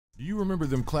Do you remember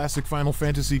them classic Final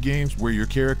Fantasy games where your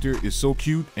character is so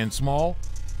cute and small?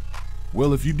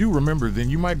 Well, if you do remember, then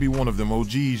you might be one of them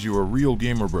OGs. You're a real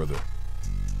gamer, brother.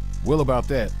 Well, about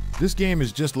that, this game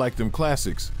is just like them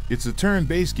classics. It's a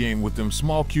turn-based game with them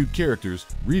small cute characters.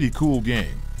 Really cool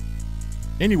game.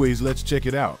 Anyways, let's check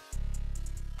it out.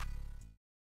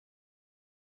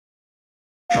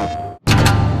 I'll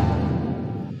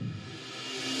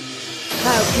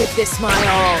give this my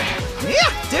all.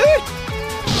 Yeah, dude!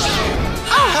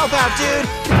 I'll help out, dude!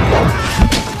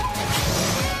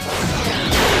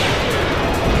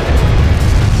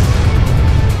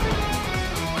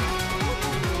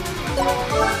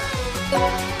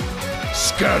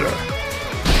 Scatter!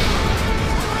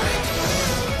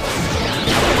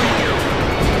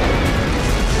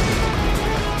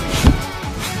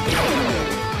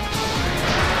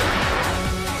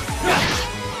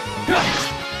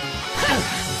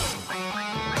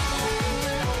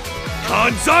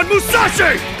 Hanzan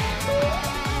Musashi!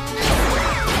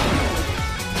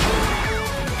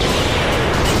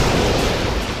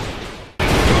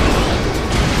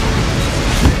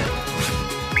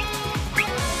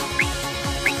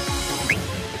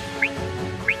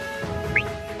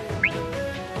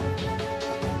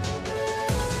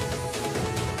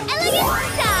 Elegant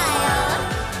style!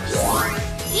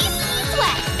 East,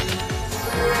 west!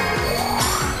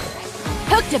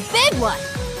 Hooked a big one!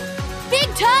 Big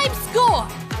time score!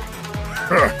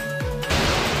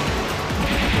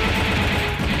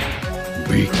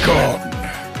 Be gone!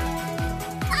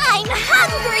 I'm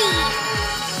hungry!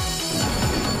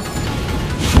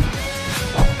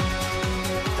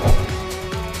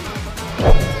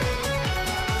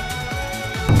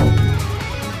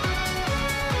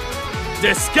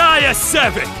 Disgaea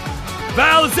 7!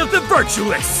 Vows of the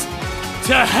Virtueless!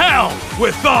 To hell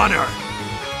with honor!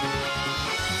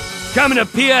 Coming to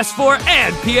PS4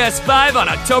 and PS5 on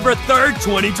October 3rd,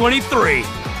 2023.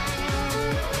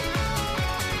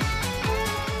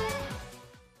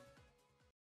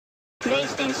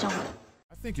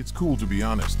 I think it's cool, to be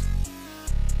honest.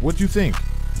 What do you think?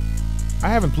 I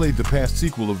haven't played the past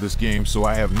sequel of this game, so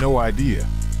I have no idea.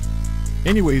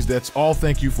 Anyways, that's all.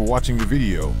 Thank you for watching the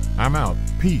video. I'm out.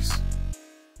 Peace.